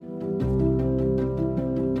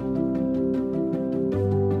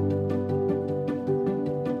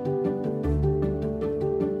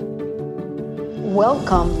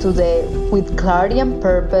Welcome to the With Clarity and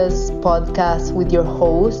Purpose podcast with your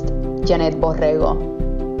host, Janet Borrego.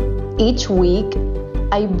 Each week,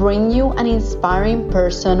 I bring you an inspiring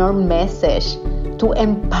person or message to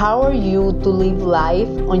empower you to live life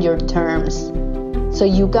on your terms so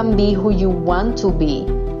you can be who you want to be,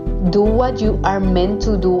 do what you are meant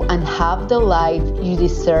to do, and have the life you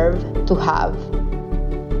deserve to have.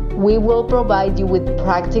 We will provide you with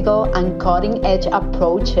practical and cutting-edge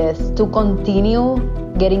approaches to continue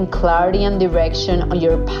getting clarity and direction on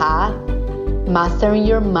your path, mastering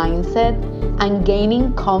your mindset, and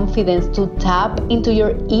gaining confidence to tap into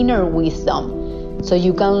your inner wisdom so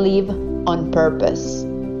you can live on purpose.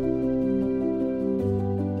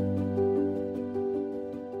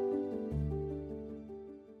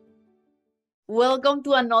 Welcome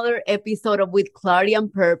to another episode of With Clarity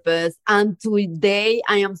and Purpose. And today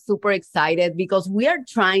I am super excited because we are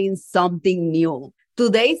trying something new.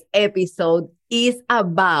 Today's episode is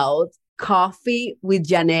about coffee with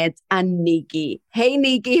Janet and Nikki. Hey,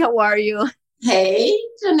 Nikki, how are you? Hey,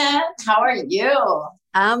 Janet, how are you?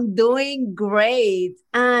 I'm doing great.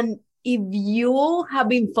 And if you have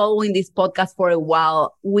been following this podcast for a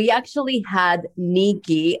while, we actually had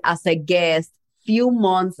Nikki as a guest few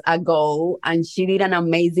months ago, and she did an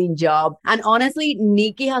amazing job. And honestly,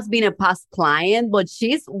 Nikki has been a past client, but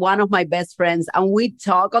she's one of my best friends, and we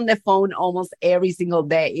talk on the phone almost every single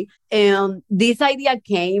day. And this idea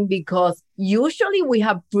came because usually we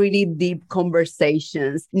have pretty deep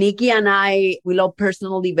conversations. Nikki and I, we love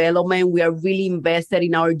personal development. We are really invested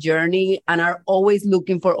in our journey and are always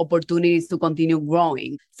looking for opportunities to continue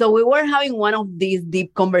growing. So we were having one of these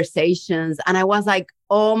deep conversations, and I was like,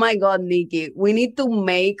 oh my God, Nikki, we need to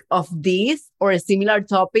make of this or a similar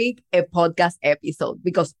topic a podcast episode,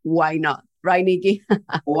 because why not? Right, Nikki?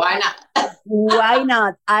 Why not? Why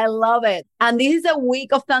not? I love it. And this is a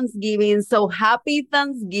week of Thanksgiving. So happy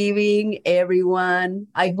Thanksgiving, everyone.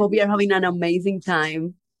 I hope you're having an amazing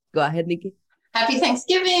time. Go ahead, Nikki. Happy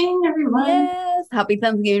Thanksgiving, everyone. Yes. Happy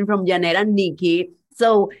Thanksgiving from Janet and Nikki.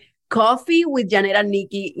 So Coffee with Janet and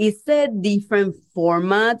Nikki is a different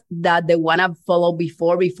format that the one I've followed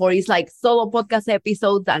before. Before it's like solo podcast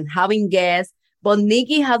episodes and having guests. But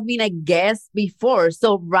Nikki has been a guest before.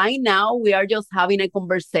 So right now we are just having a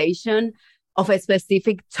conversation of a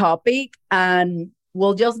specific topic, and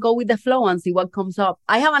we'll just go with the flow and see what comes up.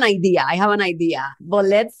 I have an idea. But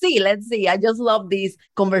let's see. I just love these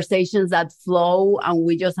conversations that flow and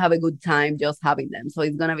we just have a good time just having them. So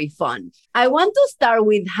it's going to be fun. I want to start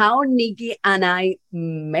with how Nikki and I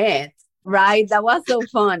met, right? That was so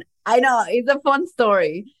fun. I know, it's a fun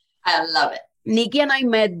story. I love it. Nikki and I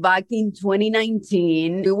met back in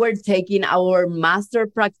 2019. We were taking our master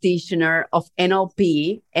practitioner of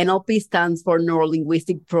NLP. NLP stands for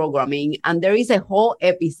Neuro-Linguistic Programming. And there is a whole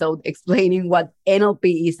episode explaining what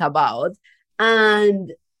NLP is about.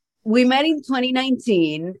 And we met in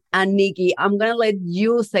 2019. And Nikki, I'm going to let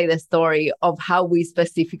you say the story of how we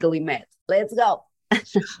specifically met. Let's go.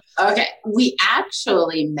 Okay. We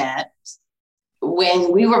actually met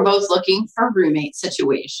when we were both looking for roommate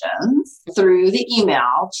situations through the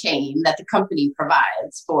email chain that the company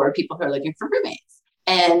provides for people who are looking for roommates.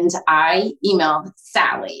 And I emailed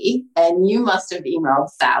Sally, and you must have emailed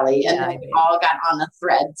Sally, and then we all got on a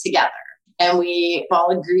thread together. And we all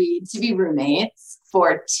agreed to be roommates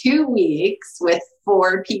for 2 weeks with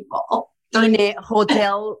 4 people. In a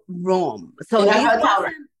hotel room. So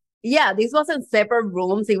this wasn't separate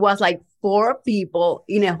rooms. It was like 4 people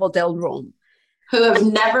in a hotel room. Who have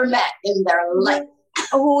never met in their life.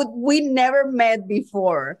 Who we never met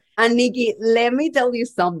before. And Nikki, let me tell you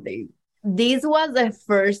something. This was the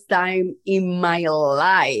first time in my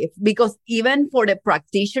life, because even for the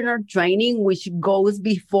practitioner training, which goes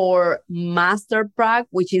before Master Prac,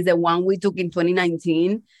 which is the one we took in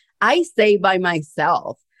 2019, I stay by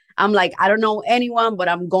myself. I'm like, I don't know anyone, but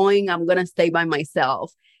I'm going to stay by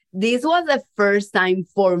myself. This was the first time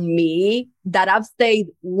for me that I've stayed,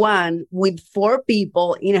 1, with 4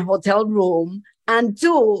 people in a hotel room, and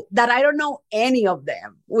 2, that I don't know any of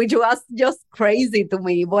them, which was just crazy to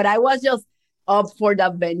me. But I was just up for the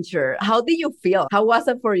adventure. How did you feel? How was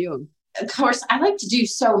it for you? Of course, I like to do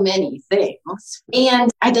so many things.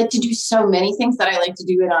 And I'd like to do so many things that I like to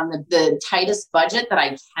do it on the tightest budget that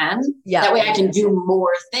I can. Yeah. That way I can do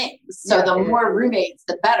more things. So the more roommates,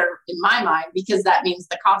 the better in my mind, because that means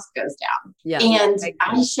the cost goes down. Yeah. And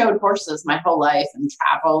I showed horses my whole life and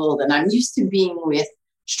traveled, and I'm used to being with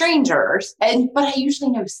strangers. But I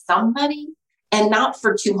usually know somebody, and not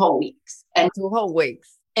for 2 whole weeks. And 2 whole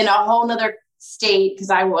weeks. In a whole nother state, because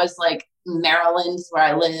I was like, Maryland is where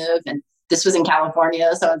I live, and This was in California,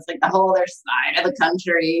 so it's like the whole other side of the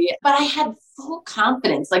country. But I had full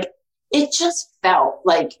confidence. Like it just felt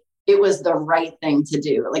like it was the right thing to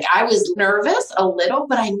do. Like I was nervous a little,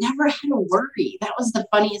 but I never had to worry. That was the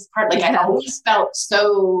funniest part. Like I always felt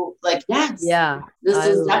so like, yes, this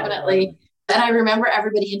is definitely. And I remember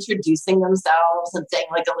everybody introducing themselves and saying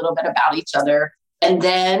like a little bit about each other. And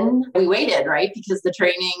then we waited, right? Because the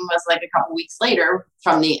training was like a couple weeks later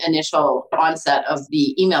from the initial onset of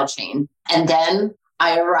the email chain. And then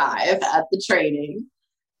I arrive at the training.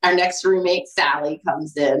 Our next roommate, Sally,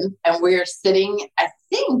 comes in and we're sitting, I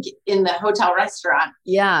think, in the hotel restaurant.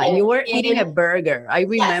 Yeah, you were eating a burger. I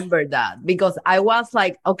remember that because I was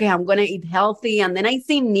like, okay, I'm going to eat healthy. And then I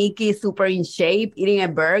see Nikki super in shape eating a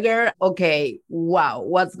burger. Okay, wow,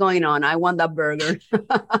 what's going on? I want that burger.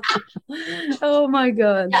 Oh my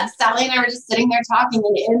God. Yeah, Sally and I were just sitting there talking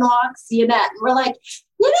and in walks Jeanette. And we're like,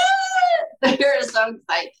 yeah, we're so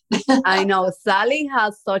excited. I know Sally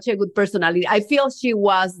has such a good personality. I feel she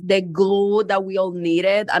was the glue that we all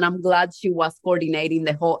needed. And I'm glad she was coordinating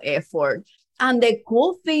the whole effort. And the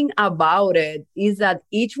cool thing about it is that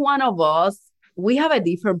each one of us, we have a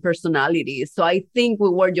different personality. So I think we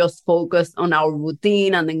were just focused on our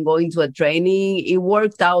routine and then going to a training. It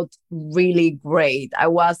worked out really great. I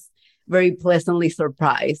was very pleasantly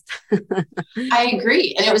surprised. I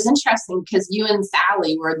agree. And it was interesting because you and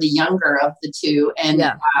Sally were the younger of the two. And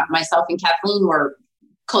myself and Kathleen were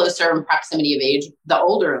closer in proximity of age, the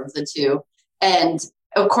older of the two. And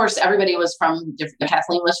of course, everybody was from different.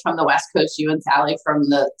 Kathleen was from the West Coast, you and Sally from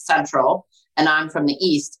the Central, and I'm from the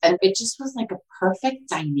East. And it just was like a perfect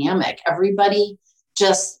dynamic. Everybody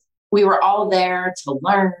just, we were all there to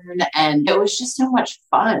learn. And it was just so much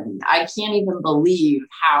fun. I can't even believe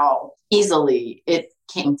how easily it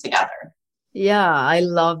came together. Yeah, I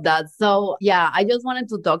love that. So yeah, I just wanted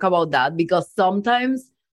to talk about that because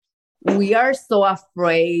sometimes we are so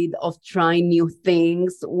afraid of trying new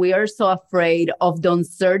things. We are so afraid of the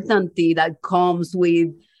uncertainty that comes with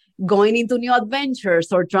going into new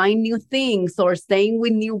adventures or trying new things or staying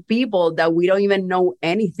with new people that we don't even know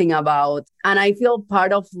anything about. And I feel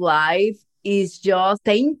part of life is just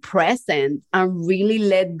staying present and really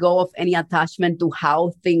let go of any attachment to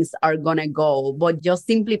how things are going to go, but just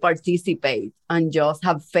simply participate and just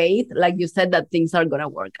have faith, like you said, that things are going to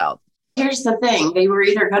work out. Here's the thing. They were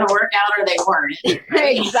either going to work out or they weren't.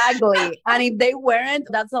 Right? Exactly. And if they weren't,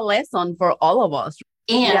 that's a lesson for all of us.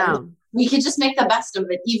 And we could just make the best of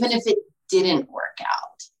it, even if it didn't work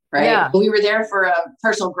out. Right. Yeah. We were there for a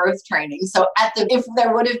personal growth training. So if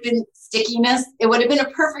there would have been stickiness, it would have been a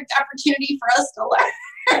perfect opportunity for us to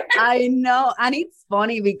learn. I know. And it's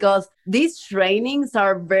funny because these trainings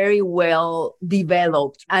are very well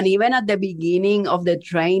developed. And even at the beginning of the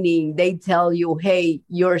training, they tell you, hey,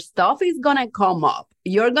 your stuff is going to come up.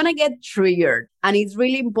 You're going to get triggered. And it's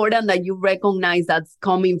really important that you recognize that's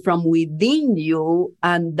coming from within you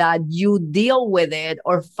and that you deal with it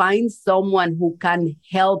or find someone who can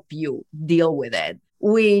help you deal with it,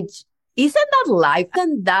 which isn't that life?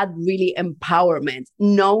 Isn't that really empowerment?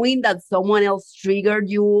 Knowing that someone else triggered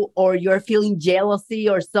you or you're feeling jealousy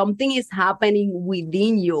or something is happening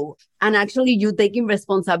within you and actually you taking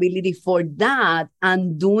responsibility for that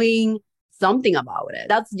and doing something about it.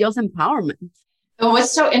 That's just empowerment. And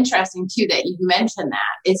what's so interesting too that you mentioned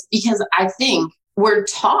that is because I think we're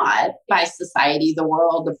taught by society, the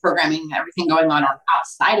world, the programming, everything going on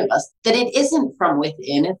outside of us, that it isn't from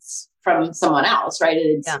within, it's from someone else, right?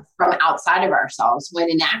 It's from outside of ourselves, when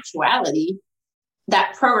in actuality,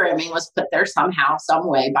 that programming was put there somehow, some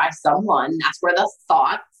way by someone. That's where the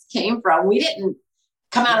thoughts came from. We didn't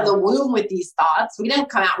come out of the womb with these thoughts. We didn't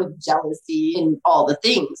come out with jealousy and all the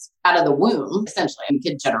things out of the womb. Essentially, we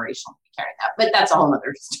could generationally carry that, but that's a whole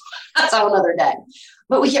other story. That's a whole other day.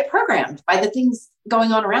 But we get programmed by the things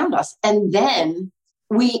going on around us. And then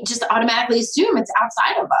we just automatically assume it's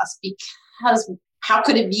outside of us because how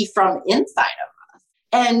could it be from inside of us?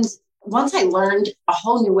 And once I learned a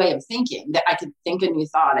whole new way of thinking, that I could think a new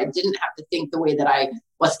thought, I didn't have to think the way that I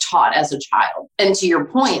was taught as a child. And to your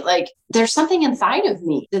point, like there's something inside of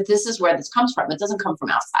me that this is where this comes from. It doesn't come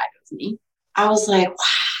from outside of me. I was like,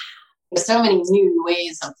 wow, so many new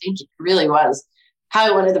ways of thinking. It really was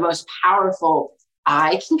probably one of the most powerful.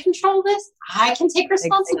 I can control this. I can take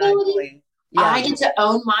responsibility. Exactly. Yeah. I get to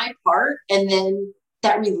own my part. And then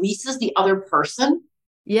that releases the other person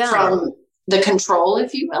from the control,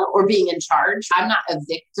 if you will, or being in charge. I'm not a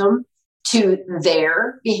victim to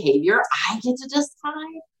their behavior. I get to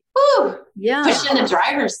decide. Push in the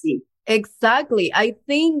driver's seat. Exactly. I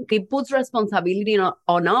think it puts responsibility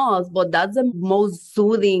on us, but that's the most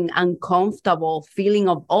soothing and comfortable feeling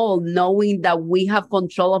of all, knowing that we have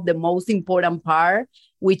control of the most important part,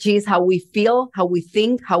 which is how we feel, how we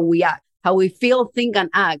think, how we act, how we feel, think, and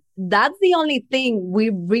act. That's the only thing we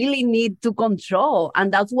really need to control.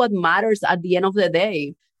 And that's what matters at the end of the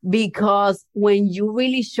day. Because when you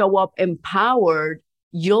really show up empowered,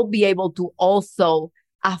 you'll be able to also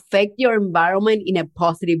affect your environment in a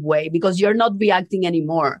positive way because you're not reacting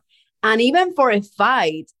anymore. And even for a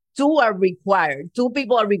fight, two are required. Two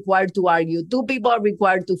people are required to argue. Two people are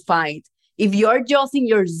required to fight. If you're just in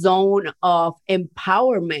your zone of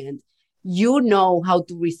empowerment, you know how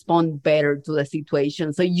to respond better to the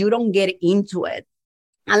situation. So you don't get into it.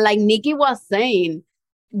 And like Nikki was saying,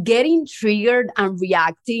 getting triggered and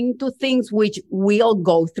reacting to things, which we all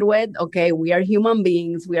go through it. Okay. We are human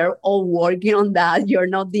beings. We are all working on that. You're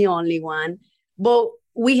not the only one, but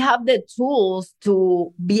we have the tools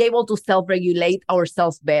to be able to self-regulate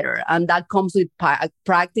ourselves better. And that comes with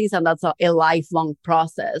practice. And that's a lifelong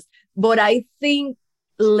process. But I think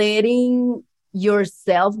letting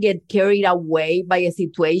yourself get carried away by a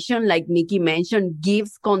situation, like Nikki mentioned,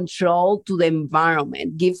 gives control to the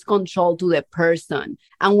environment, gives control to the person.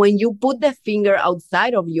 And when you put the finger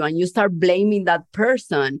outside of you and you start blaming that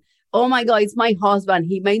person, oh my God, it's my husband.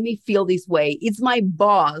 He made me feel this way. It's my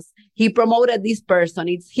boss. He promoted this person.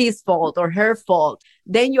 It's his fault or her fault.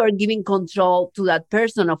 Then you're giving control to that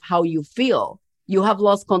person of how you feel. You have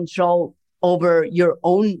lost control over your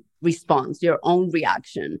own response, your own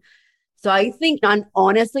reaction. So I think, and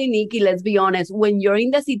honestly, Nikki, let's be honest, when you're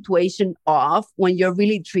in the situation of, when you're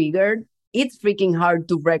really triggered, it's freaking hard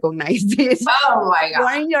to recognize this. Oh my God.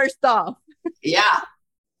 You're in your stuff. Yeah.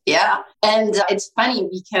 Yeah. And it's funny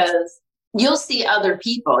because you'll see other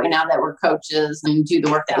people now that we're coaches and do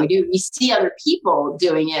the work that we do, we see other people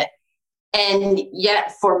doing it. And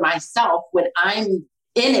yet for myself, when I'm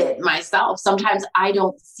in it myself, sometimes I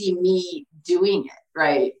don't see me doing it.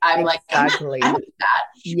 Right. I'm exactly. like, I'm that.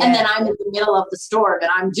 Yes. And then I'm in the middle of the storm and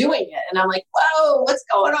I'm doing it. And I'm like, whoa, what's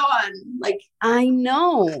going on? Like, I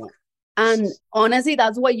know. And honestly,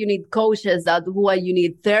 that's why you need coaches. That's why you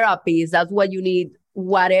need therapies. That's why you need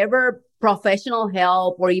whatever professional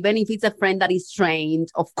help, or even if it's a friend that is trained,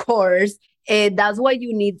 of course. That's why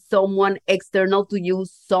you need someone external to you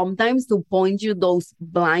sometimes to point you those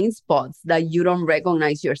blind spots that you don't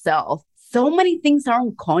recognize yourself. So many things are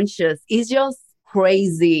unconscious. It's just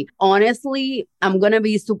crazy. Honestly, I'm going to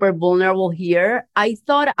be super vulnerable here. I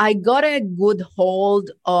thought I got a good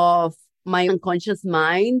hold of my unconscious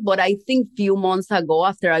mind, but I think few months ago,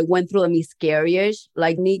 after I went through a miscarriage,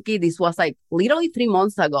 like Nikki, this was like literally 3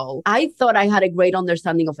 months ago, I thought I had a great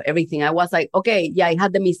understanding of everything. I was like, okay, yeah, I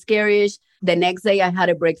had the miscarriage. The next day I had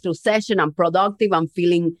a breakthrough session. I'm productive. I'm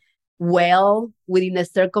feeling well within the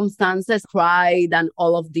circumstances, cried and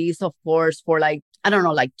all of this, of course, for like, I don't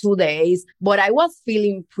know, like 2 days, but I was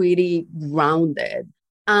feeling pretty grounded.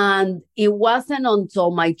 And it wasn't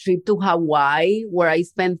until my trip to Hawaii, where I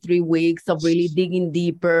spent 3 weeks of really digging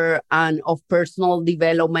deeper and of personal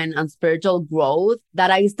development and spiritual growth,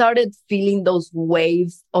 that I started feeling those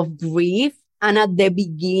waves of grief. And at the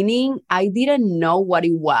beginning, I didn't know what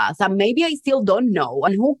it was. And maybe I still don't know.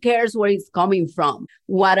 And who cares where it's coming from?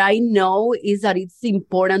 What I know is that it's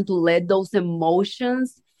important to let those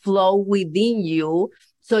emotions flow within you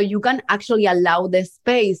so you can actually allow the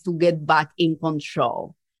space to get back in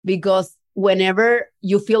control. Because whenever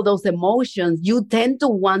you feel those emotions, you tend to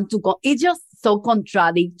want to go. It's just so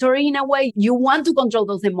contradictory in a way. You want to control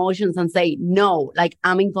those emotions and say, no, like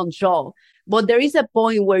I'm in control. But there is a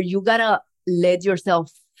point where you gotta let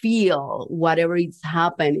yourself feel whatever is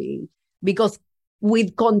happening, because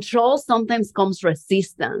with control sometimes comes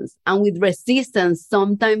resistance, and with resistance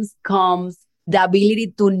sometimes comes the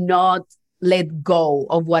ability to not let go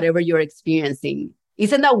of whatever you're experiencing.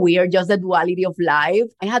 Isn't that weird? Just the duality of life.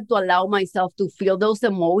 I had to allow myself to feel those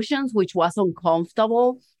emotions, which was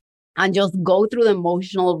uncomfortable, and just go through the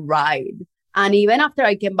emotional ride. And even after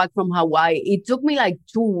I came back from Hawaii, it took me like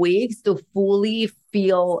 2 weeks to fully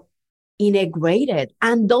feel integrated.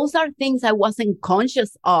 And those are things I wasn't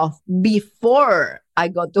conscious of before I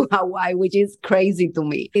got to Hawaii, which is crazy to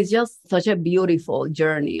me. It's just such a beautiful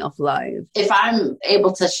journey of life. If I'm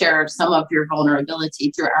able to share some of your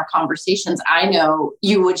vulnerability through our conversations, I know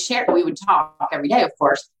you would share, we would talk every day, of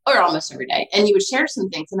course, or almost every day. And you would share some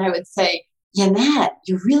things. And I would say, Yanette,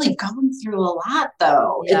 you're really going through a lot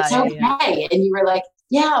though. Yeah, it's okay. Yeah. And you were like,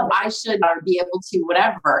 yeah, I should be able to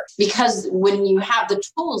whatever. Because when you have the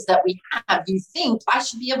tools that we have, you think I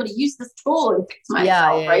should be able to use this tool and fix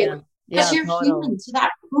myself, right? Because you're human to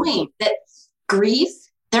that point that grief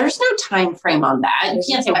there's no time frame on that. You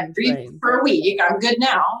can't say I breathe for a week, I'm good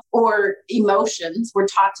now. Or emotions, we're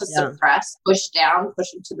taught to suppress, push down,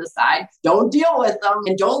 push them to the side. Don't deal with them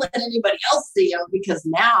and don't let anybody else see them, because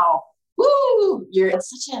now, it's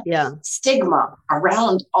such a stigma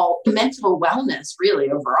around all mental wellness, really,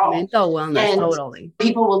 overall. Mental wellness, and totally.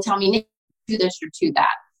 People will tell me, do this or do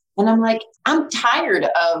that. And I'm like, I'm tired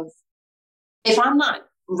of, if I'm not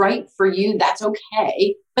right for you, that's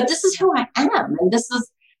okay. But this is who I am. And this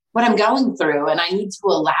is what I'm going through. And I need to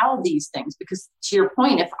allow these things, because to your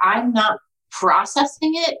point, if I'm not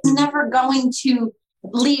processing it, it's never going to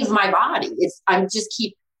leave my body. I just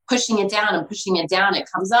keep pushing it down and pushing it down. It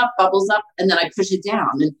comes up, bubbles up, and then I push it down.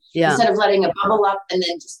 And instead of letting it bubble up and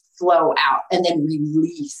then just flow out and then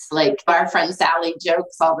release, like our friend Sally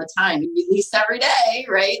jokes all the time, you release every day,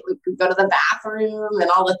 right? We could go to the bathroom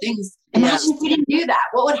and all the things. Imagine if we didn't do that.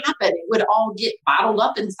 What would happen? It would all get bottled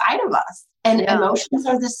up inside of us. And emotions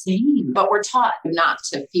are the same, but we're taught not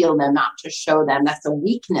to feel them, not to show them. That's a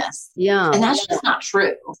weakness. Yeah. And that's just not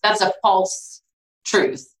true. That's a false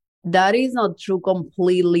truth. That is not true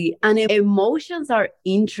completely. And emotions are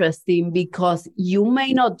interesting because you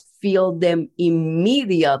may not feel them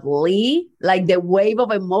immediately, like the wave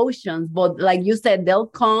of emotions, but like you said, they'll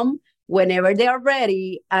come whenever they are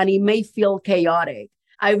ready, and it may feel chaotic.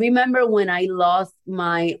 I remember when I lost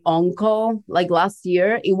my uncle, like last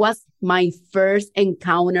year, it was my first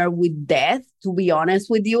encounter with death, to be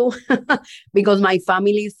honest with you, because my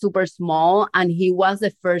family is super small, and he was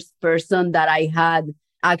the first person that I had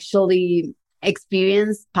actually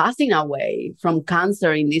experienced passing away from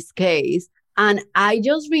cancer in this case. And I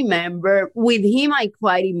just remember with him, I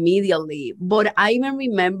cried immediately, but I even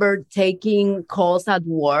remember taking calls at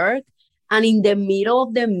work. And in the middle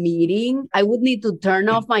of the meeting, I would need to turn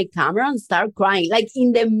off my camera and start crying. Like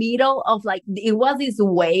in the middle of it was this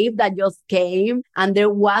wave that just came and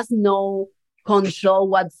there was no control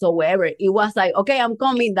whatsoever. It was like, okay, I'm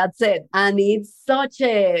coming. That's it. And it's such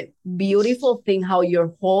a beautiful thing how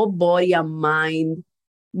your whole body and mind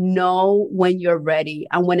know when you're ready.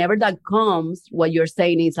 And whenever that comes, what you're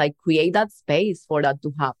saying is like, create that space for that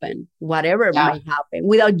to happen, whatever might happen,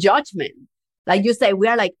 without judgment. Like you say, we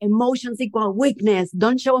are like, emotions equal weakness.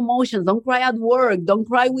 Don't show emotions. Don't cry at work. Don't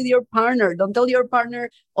cry with your partner. Don't tell your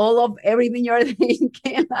partner all of everything you're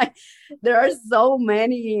thinking. Like, there are so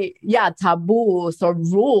many, taboos or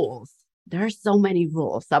rules. There are so many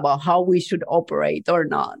rules about how we should operate or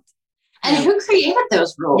not. And who created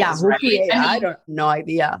those rules? Yeah, who created? I don't no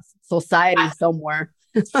idea. Society somewhere.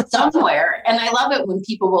 Somewhere. And I love it when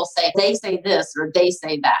people will say, they say this or they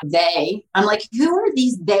say that. They. I'm like, who are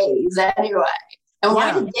these days anyway? And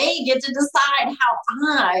why did they get to decide how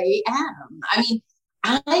I am?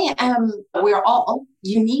 I mean, we're all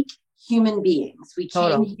unique human beings. We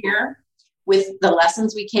came here with the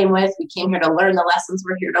lessons we came with. We came here to learn the lessons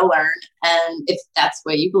we're here to learn. And if that's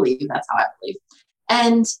what you believe, that's how I believe.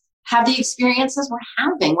 And have the experiences we're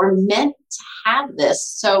having. We're meant to have this.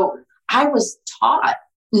 So I was taught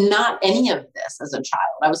not any of this as a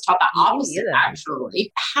child. I was taught the opposite,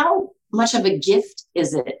 actually. How much of a gift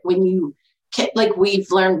is it when you, like we've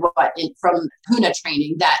learned from Huna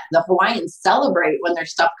training, that the Hawaiians celebrate when their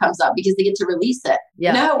stuff comes up because they get to release it.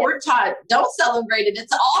 Yeah. No, we're taught, don't celebrate it.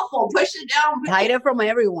 It's awful. Push it down. Hide it from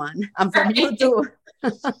everyone. I'm from you too.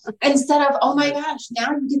 Instead of, oh my gosh,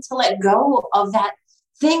 now you get to let go of that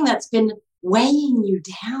thing that's been weighing you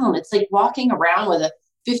down. It's like walking around with a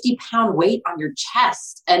 50-pound weight on your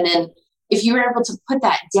chest. And then if you were able to put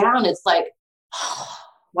that down, it's like, oh,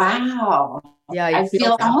 wow. Yeah, I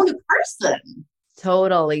feel a whole new person.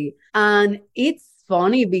 Totally. And it's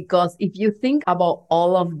funny because if you think about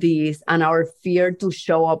all of this and our fear to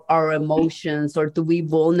show up our emotions or to be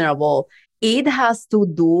vulnerable, it has to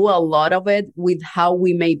do a lot of it with how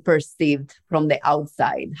we may perceive from the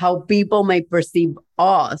outside, how people may perceive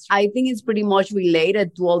us. I think it's pretty much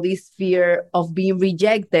related to all this fear of being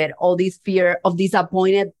rejected, all this fear of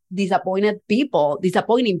disappointing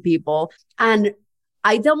people. And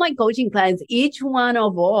I tell my coaching clients, each one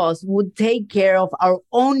of us would take care of our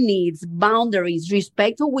own needs, boundaries,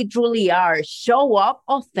 respect who we truly are, show up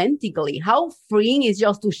authentically. How freeing is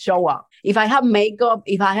just to show up. If I have makeup,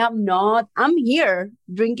 if I have not, I'm here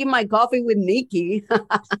drinking my coffee with Nikki.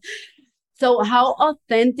 So how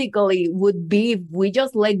authentically would be if we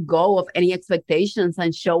just let go of any expectations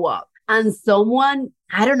and show up? And someone,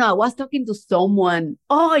 I don't know, I was talking to someone.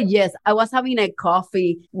 Oh, yes, I was having a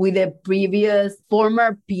coffee with a previous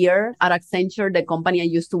former peer at Accenture, the company I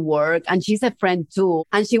used to work. And she's a friend too.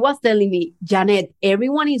 And she was telling me, Janet,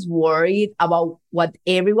 everyone is worried about what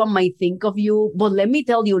everyone might think of you. But let me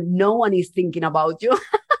tell you, no one is thinking about you.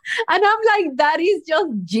 And I'm like, that is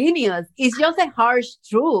just genius. It's just a harsh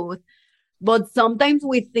truth. But sometimes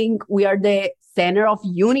we think we are the center of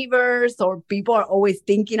universe, or people are always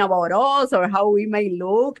thinking about us or how we may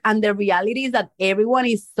look. And the reality is that everyone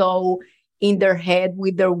is so in their head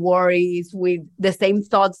with their worries, with the same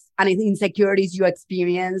thoughts and insecurities you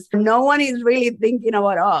experience. No one is really thinking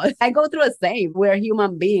about us. I go through the same. We're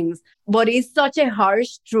human beings, but it's such a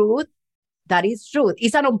harsh truth. That is truth.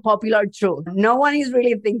 It's an unpopular truth. No one is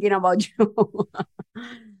really thinking about you.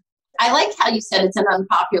 I like how you said it's an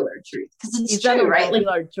unpopular truth, because it's true, right?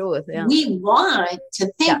 Like, truth. Yeah. We want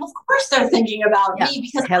to think, of course they're thinking about me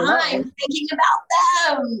because I'm thinking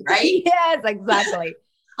about them, right? Yes, exactly.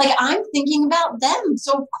 Like, I'm thinking about them.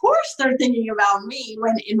 So of course they're thinking about me,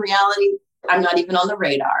 when in reality, I'm not even on the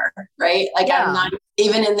radar, right? Like, I'm not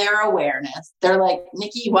even in their awareness. They're like,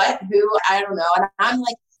 Nikki, what, who, I don't know. And I'm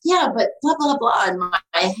like, yeah, but blah, blah, blah in my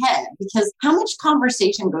head, because how much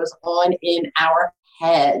conversation goes on in our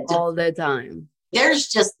head all the time? There's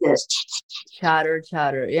just this chatter.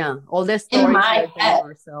 Yeah. All this stories in my head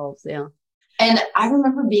ourselves. Yeah. And I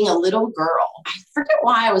remember being a little girl. I forget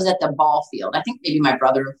why I was at the ball field. I think maybe my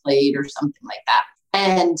brother played or something like that.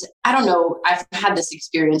 And I don't know, I've had this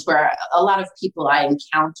experience where a lot of people I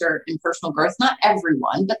encounter in personal growth, not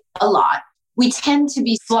everyone, but a lot, we tend to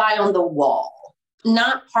be fly on the wall,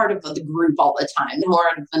 not part of the group all the time, more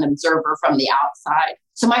of an observer from the outside.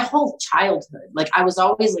 So my whole childhood, like, I was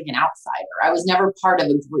always like an outsider. I was never part of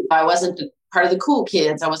a group. I wasn't part of the cool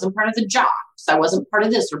kids. I wasn't part of the jocks. I wasn't part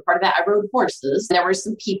of this or part of that. I rode horses. There were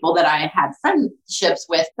some people that I had friendships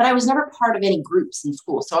with, but I was never part of any groups in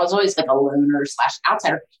school. So I was always like a loner /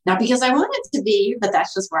 outsider, not because I wanted to be, but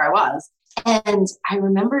that's just where I was. And I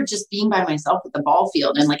remember just being by myself at the ball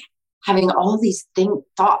field and like having all these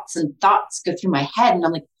thoughts go through my head. And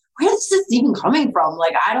I'm like, where is this even coming from?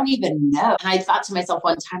 Like, I don't even know. And I thought to myself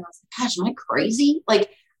one time, I was like, gosh, am I crazy?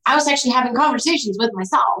 Like, I was actually having conversations with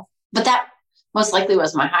myself, but that most likely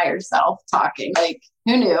was my higher self talking. Like,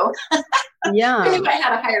 who knew? Yeah. Who knew I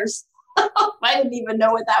had a higher self? I didn't even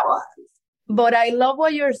know what that was. But I love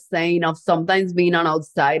what you're saying of sometimes being an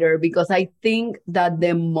outsider, because I think that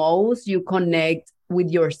the most you connect with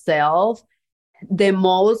yourself, the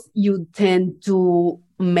most you tend to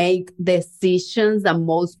make decisions that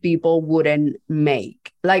most people wouldn't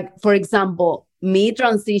make. Like, for example, me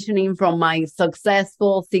transitioning from my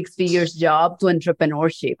successful 6-figure job to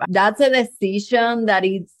entrepreneurship. That's a decision that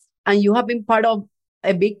and you have been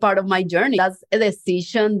a big part of my journey. That's a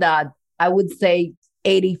decision that I would say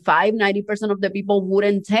 85-90% of the people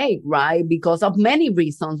wouldn't take, right? Because of many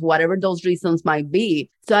reasons, whatever those reasons might be.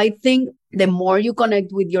 So I think the more you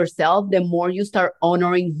connect with yourself, the more you start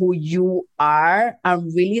honoring who you are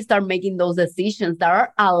and really start making those decisions that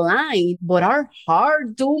are aligned, but are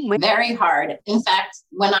hard to make. Very hard. In fact,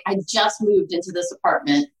 when I just moved into this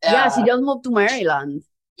apartment. She just moved to Maryland.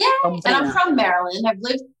 Yeah. And I'm from Maryland. I've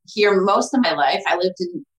lived here most of my life. I lived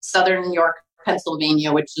in Southern New York,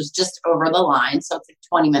 Pennsylvania, which is just over the line. So it's like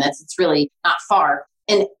 20 minutes. It's really not far.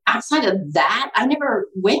 And outside of that, I never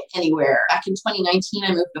went anywhere. Back in 2019,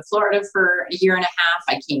 I moved to Florida for a year and a half.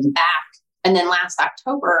 I came back. And then last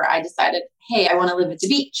October, I decided, hey, I want to live at the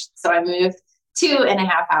beach. So I moved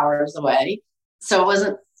 2.5 hours away. So it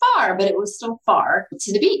wasn't far, but it was still far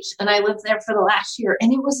to the beach. And I lived there for the last year.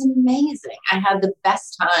 And it was amazing. I had the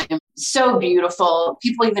best time. So beautiful.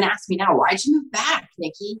 People even ask me now, why'd you move back,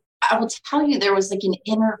 Nikki? I will tell you, there was like an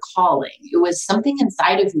inner calling. It was something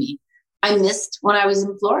inside of me I missed when I was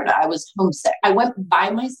in Florida. I was homesick. I went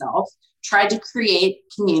by myself, tried to create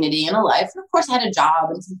community and a life. And of course, I had a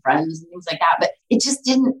job and some friends and things like that, but it just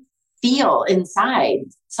didn't feel inside.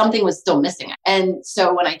 Something was still missing. And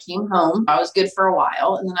so when I came home, I was good for a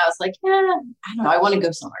while. And then I was like, I don't know, I want to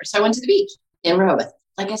go somewhere. So I went to the beach in Rehoboth.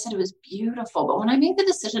 Like I said, it was beautiful. But when I made the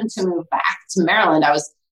decision to move back to Maryland,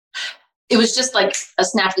 it was just like a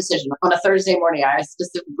snap decision. On a Thursday morning, I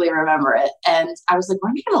specifically remember it. And I was like, where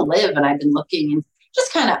am I going to live? And I've been looking and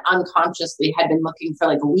just kind of unconsciously had been looking for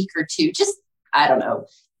like a week or two, just, I don't know,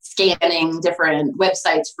 scanning different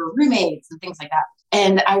websites for roommates and things like that.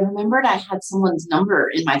 And I remembered I had someone's number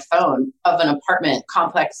in my phone of an apartment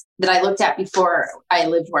complex that I looked at before I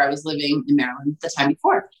lived where I was living in Maryland the time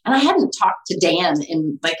before. And I hadn't talked to Dan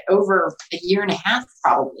in like over a year and a half,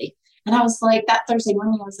 probably. And I was like, that Thursday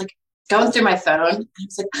morning, I was like, going through my phone, I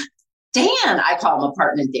was like, Dan, I call him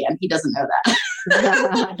Apartment Dan. He doesn't know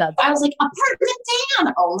that. I was like, Apartment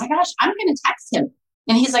Dan. Oh my gosh, I'm going to text him.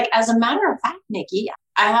 And he's like, as a matter of fact, Nikki,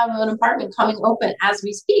 I have an apartment coming open as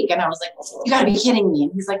we speak. And I was like, you got to be kidding me.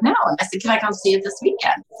 And he's like, no. And I said, can I come see it this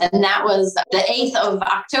weekend? And that was the 8th of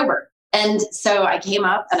October. And so I came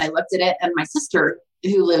up and I looked at it, and my sister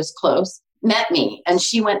who lives close, met me, and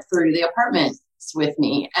she went through the apartments with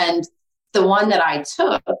me. And the one that I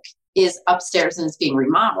took is upstairs and it's being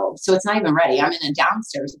remodeled. So it's not even ready. I'm in a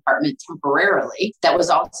downstairs apartment temporarily that was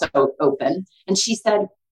also open. And she said,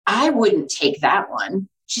 I wouldn't take that one.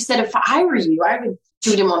 She said, if I were you, I would.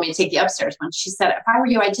 She didn't want me to take the upstairs one. She said, if I were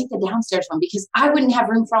you, I'd take the downstairs one because I wouldn't have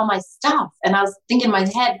room for all my stuff. And I was thinking in my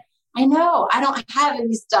head, I know, I don't have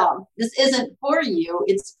any stuff. This isn't for you.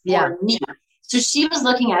 It's for me. So she was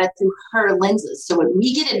looking at it through her lenses. So when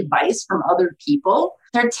we get advice from other people,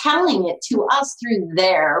 they're telling it to us through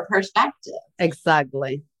their perspective.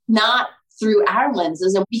 Exactly. Not through our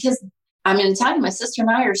lenses. And because I'm going to tell you, my sister and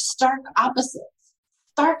I are stark opposites.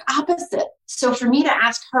 Stark opposite. So for me to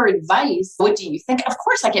ask her advice, what do you think? Of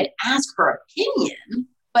course, I can ask her opinion,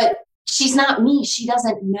 but she's not me. She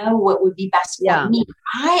doesn't know what would be best for me.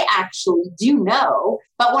 I actually do know.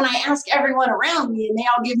 But when I ask everyone around me and they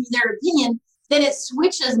all give me their opinion, then it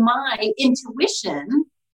switches my intuition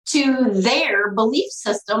to their belief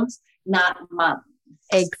systems, not mine.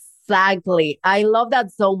 Exactly. I love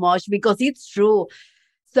that so much because it's true.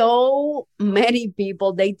 So many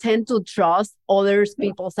people, they tend to trust others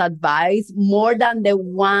people's advice more than the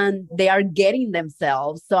one they are getting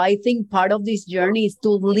themselves. So I think part of this journey is to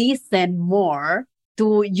listen more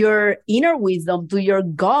to your inner wisdom, to your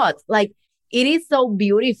gut. Like, it is so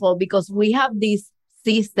beautiful because we have this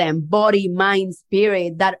system, body, mind,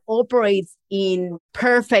 spirit, that operates in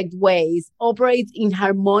perfect ways, operates in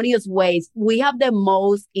harmonious ways. We have the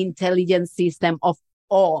most intelligent system of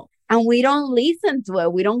all. And we don't listen to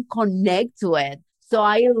it. We don't connect to it. So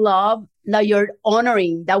I love that you're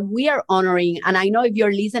honoring, that we are honoring. And I know if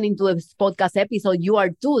you're listening to this podcast episode, you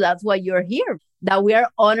are too. That's why you're here. That we are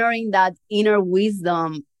honoring that inner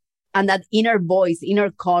wisdom and that inner voice, inner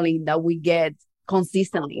calling that we get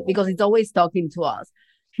consistently because it's always talking to us.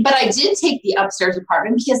 But I did take the upstairs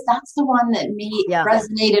apartment because that's the one that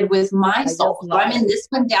resonated with my soul. So I'm in this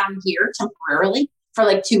one down here temporarily for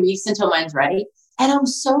like 2 weeks until mine's ready. And I'm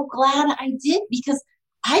so glad I did because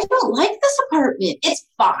I don't like this apartment. It's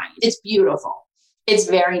fine. It's beautiful. It's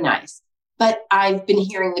very nice. But I've been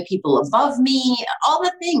hearing the people above me, all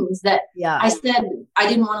the things that I said I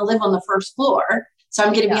didn't want to live on the first floor. So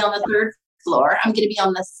I'm going to be on the third floor. I'm going to be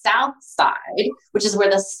on the south side, which is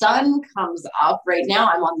where the sun comes up. Right now,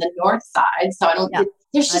 I'm on the north side. So I don't get,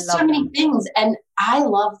 there's just so many things. And I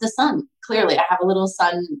love the sun. Clearly, I have a little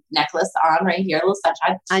sun necklace on right here, a little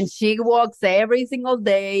sunshine. And she walks every single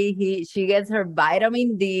day. She gets her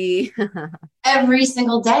vitamin D. Every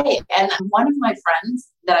single day. And one of my friends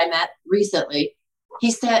that I met recently,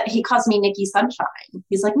 he said, he calls me Nikki Sunshine.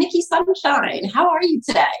 He's like, Nikki Sunshine, how are you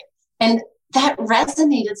today? And that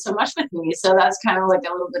resonated so much with me. So that's kind of like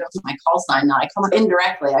a little bit of my call sign now.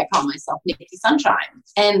 Indirectly, I call myself Nikki Sunshine.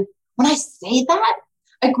 And when I say that,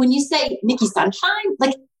 like when you say Nikki Sunshine,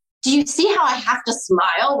 like, do you see how I have to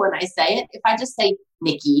smile when I say it? If I just say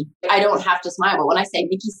Nikki, I don't have to smile. But when I say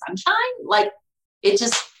Nikki Sunshine, like it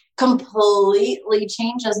just completely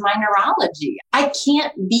changes my neurology. I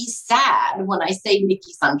can't be sad when I say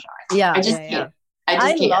Nikki Sunshine. I just can't.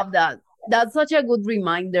 I love that. That's such a good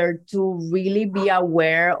reminder to really be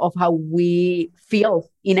aware of how we feel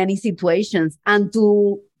in any situations and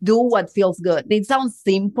to do what feels good. It sounds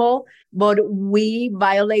simple, but we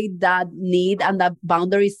violate that need and that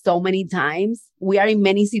boundary so many times. We are in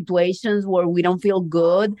many situations where we don't feel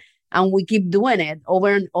good and we keep doing it over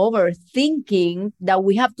and over, thinking that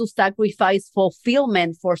we have to sacrifice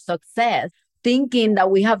fulfillment for success, thinking that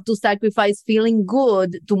we have to sacrifice feeling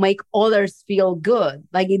good to make others feel good.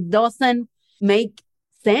 Like it doesn't make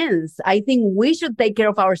sense. I think we should take care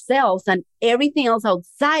of ourselves and everything else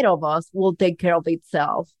outside of us will take care of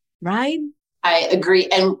itself, right? I agree.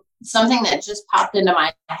 And something that just popped into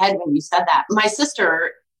my head when you said that, my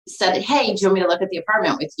sister said, hey, do you want me to look at the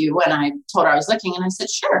apartment with you? And I told her I was looking and I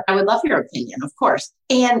said, sure, I would love your opinion, of course.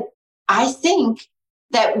 And I think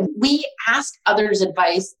that we ask others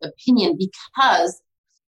advice, opinion, because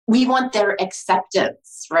we want their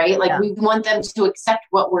acceptance, right? Like we want them to accept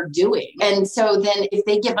what we're doing. And so then if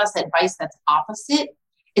they give us advice that's opposite,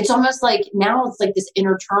 it's almost like now it's like this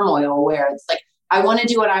inner turmoil where it's like, I want to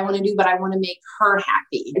do what I want to do, but I want to make her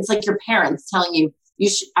happy. It's like your parents telling you,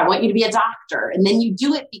 I want you to be a doctor. And then you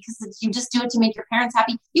do it because you just do it to make your parents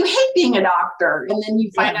happy. You hate being a doctor. And then you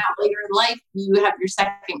find out later in life, you have your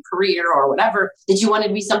second career or whatever, that you want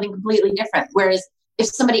to be something completely different. Whereas if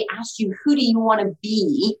somebody asked you, who do you want to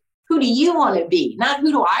be? Who do you want to be? Not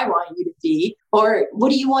who do I want you to be? Or what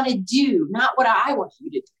do you want to do? Not what I want you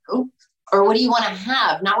to do. Or what do you want to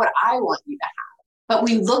have? Not what I want you to have. But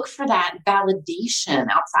we look for that validation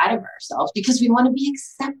outside of ourselves because we want to be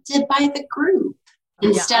accepted by the group.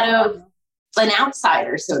 instead of an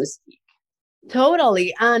outsider, so to speak.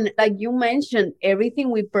 Totally. And like you mentioned,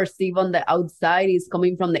 everything we perceive on the outside is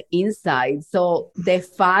coming from the inside. So the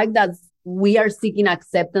fact that we are seeking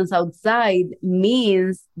acceptance outside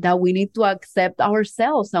means that we need to accept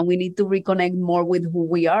ourselves and we need to reconnect more with who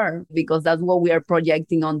we are, because that's what we are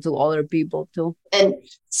projecting onto other people too. And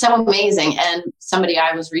so amazing. And somebody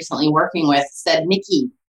I was recently working with said,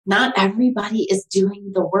 Nikki, not everybody is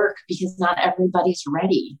doing the work because not everybody's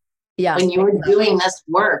ready. Yeah. When you're doing this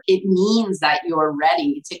work, it means that you're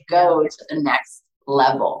ready to go to the next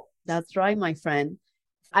level. That's right, my friend.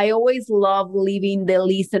 I always love leaving the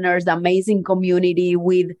listeners, the amazing community,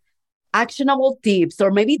 with actionable tips, or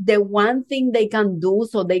maybe the one thing they can do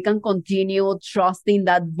so they can continue trusting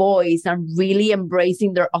that voice and really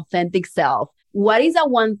embracing their authentic self. What is that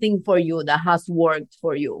one thing for you that has worked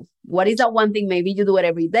for you? What is that one thing? Maybe you do it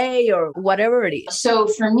every day or whatever it is. So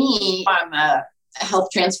for me, I'm a health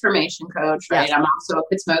transformation coach, right? Yeah. I'm also a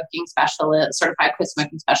quit smoking specialist, certified quit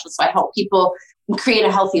smoking specialist. So I help people create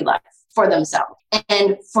a healthy life for themselves.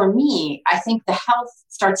 And for me, I think the health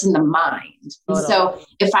starts in the mind. Totally. So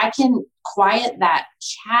if I can quiet that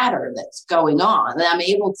chatter that's going on, then I'm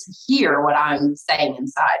able to hear what I'm saying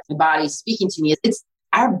inside. My body's speaking to me.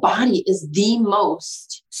 Our body is the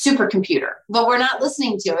most supercomputer, but we're not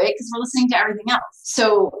listening to it because we're listening to everything else.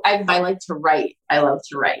 So I like to write. I love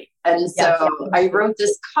to write. And so I wrote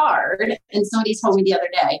this card, and somebody told me the other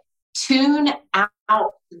day, tune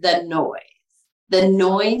out the noise. The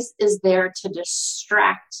noise is there to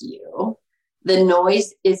distract you. The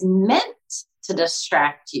noise is meant to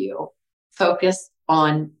distract you. Focus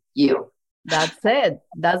on you. That's it.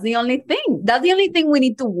 That's the only thing. That's the only thing we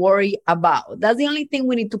need to worry about. That's the only thing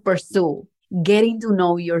we need to pursue. Getting to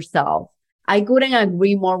know yourself. I couldn't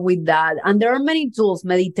agree more with that. And there are many tools.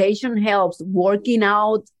 Meditation helps. Working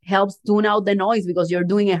out helps tune out the noise because you're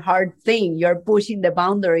doing a hard thing. You're pushing the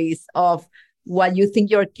boundaries of what you think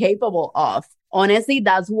you're capable of. Honestly,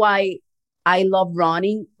 that's why I love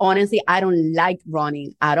running. Honestly, I don't like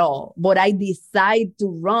running at all, but I decide to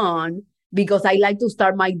run because I like to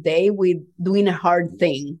start my day with doing a hard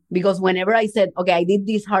thing. Because whenever I said, okay, I did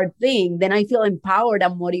this hard thing, then I feel empowered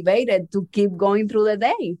and motivated to keep going through the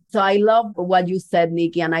day. So I love what you said,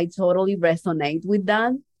 Nikki, and I totally resonate with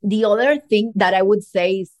that. The other thing that I would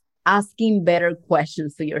say is asking better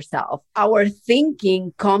questions to yourself. Our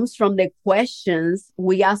thinking comes from the questions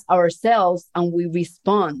we ask ourselves and we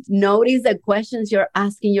respond. Notice the questions you're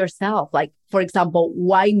asking yourself. Like, for example,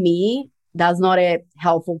 why me? That's not a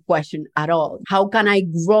helpful question at all. How can I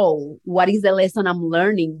grow? What is the lesson I'm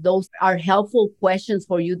learning? Those are helpful questions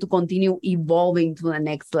for you to continue evolving to the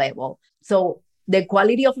next level. So the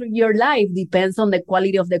quality of your life depends on the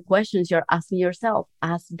quality of the questions you're asking yourself.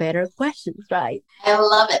 Ask better questions, right? I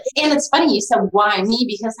love it. And it's funny you said, why me?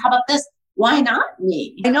 Because how about this? Why not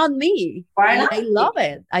me? Why not me? Why not? I love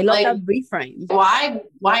it. I love that reframe.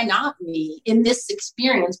 Why not me in this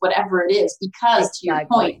experience, whatever it is? Because to your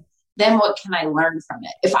point, then what can I learn from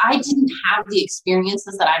it? If I didn't have the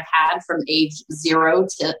experiences that I've had from age 0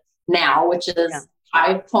 to now, which is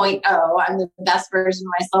 5.0, I'm the best version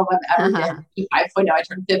of myself I've ever been. 5.0, I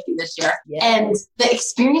turned 50 this year. Yeah. And the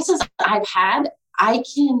experiences I've had, I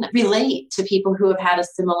can relate to people who have had a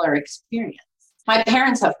similar experience. My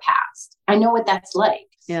parents have passed. I know what that's like.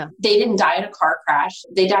 Yeah. They didn't die in a car crash.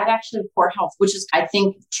 They died actually of poor health, which is, I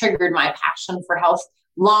think, triggered my passion for health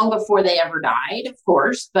long before they ever died, of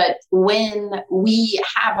course. But when we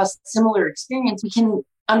have a similar experience, we can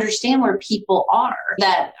understand where people are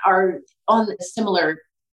that are on a similar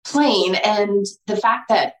plane. And the fact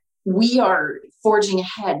that we are forging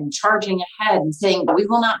ahead and charging ahead and saying that we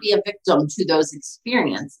will not be a victim to those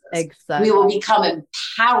experiences. Exactly. We will become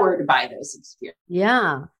empowered by those experiences.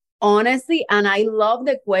 Yeah. Honestly, and I love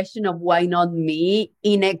the question of why not me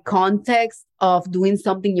in a context of doing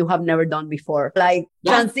something you have never done before, like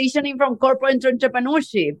transitioning from corporate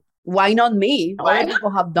entrepreneurship. Why not me? Other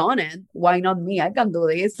people have done it. Why not me? I can do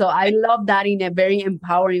this. So I love that in a very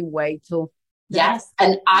empowering way too. Yes.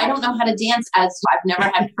 And I don't know how to dance, as I've never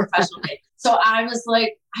had a professional dance. So I was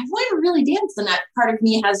like, I want to really dance. And that part of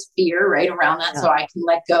me has fear right around that. So I can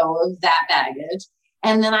let go of that baggage.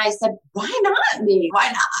 And then I said, why not me?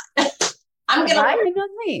 Why not? Why not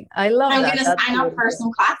me? I love I'm that. going to sign up for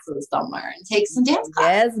some classes somewhere and take some dance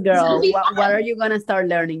classes. Yes, girl. What are you going to start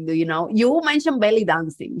learning? Do you know? You mentioned belly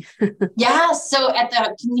dancing. Yeah. So at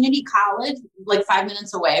the community college, like 5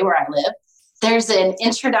 minutes away where I live, there's an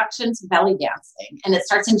introduction to belly dancing, and it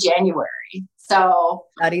starts in January. So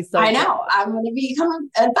that is so I know I'm going to become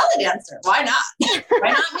a belly dancer. Why not? Why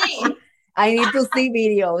not me? I need to see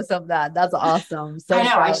videos of that. That's awesome. So I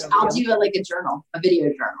know. I'll you. do like a video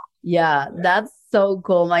journal. Yeah, that's so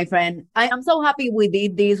cool, my friend. I am so happy we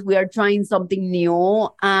did this. We are trying something new.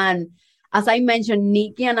 And as I mentioned,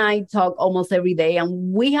 Nikki and I talk almost every day,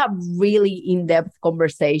 and we have really in-depth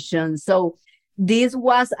conversations. So this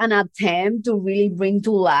was an attempt to really bring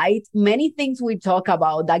to light many things we talk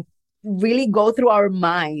about that really go through our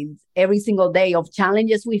minds every single day, of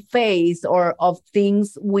challenges we face or of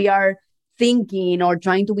things we are thinking or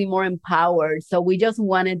trying to be more empowered. So we just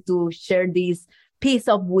wanted to share this piece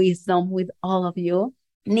of wisdom with all of you.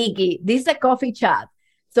 Nikki, this is a coffee chat.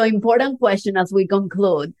 So important question as we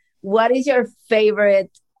conclude. What is your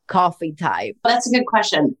favorite coffee type? That's a good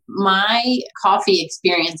question. My coffee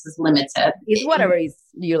experience is limited. It's whatever is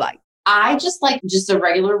you like. I just like just a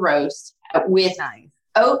regular roast with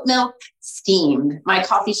oat milk steamed. My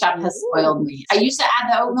coffee shop has spoiled me. I used to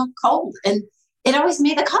add the oat milk cold, and it always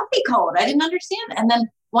made the coffee cold. I didn't understand. And then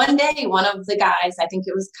one day, one of the guys, I think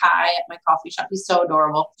it was Kai at my coffee shop, he's so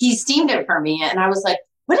adorable, he steamed it for me. And I was like,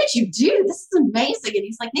 what did you do? This is amazing. And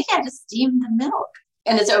he's like, Nikki, I just steamed the milk.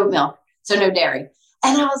 And it's oat milk, so no dairy.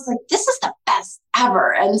 And I was like, this is the best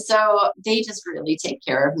ever. And so they just really take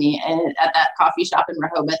care of me at that coffee shop in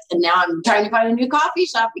Rehoboth. And now I'm trying to find a new coffee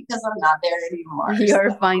shop because I'm not there anymore.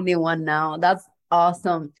 You're finding one now. That's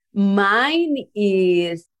awesome. Mine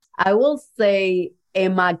is, I will say, a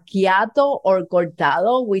macchiato or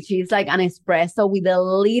cortado, which is like an espresso with a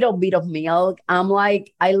little bit of milk.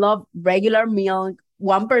 I love regular milk,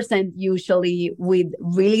 1% usually, with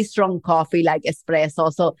really strong coffee like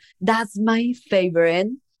espresso. So that's my favorite.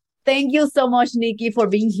 Thank you so much, Nikki, for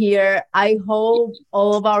being here. I hope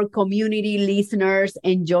all of our community listeners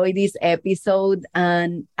enjoy this episode,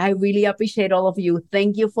 and I really appreciate all of you.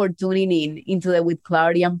 Thank you for tuning into the With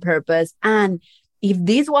Clarity and Purpose. And if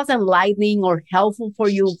this was enlightening or helpful for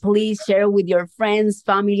you, please share with your friends,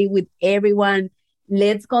 family, with everyone.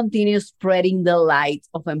 Let's continue spreading the light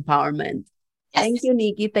of empowerment. Yes. Thank you,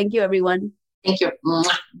 Nikki. Thank you, everyone. Thank you.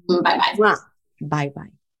 Bye-bye.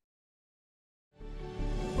 Bye-bye.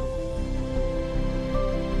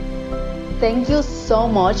 Thank you so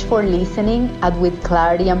much for listening at With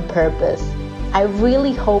Clarity and Purpose. I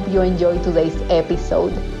really hope you enjoyed today's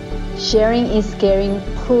episode. Sharing is caring.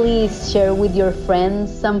 Please share with your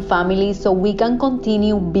friends and family so we can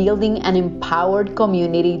continue building an empowered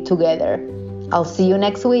community together. I'll see you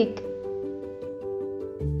next week.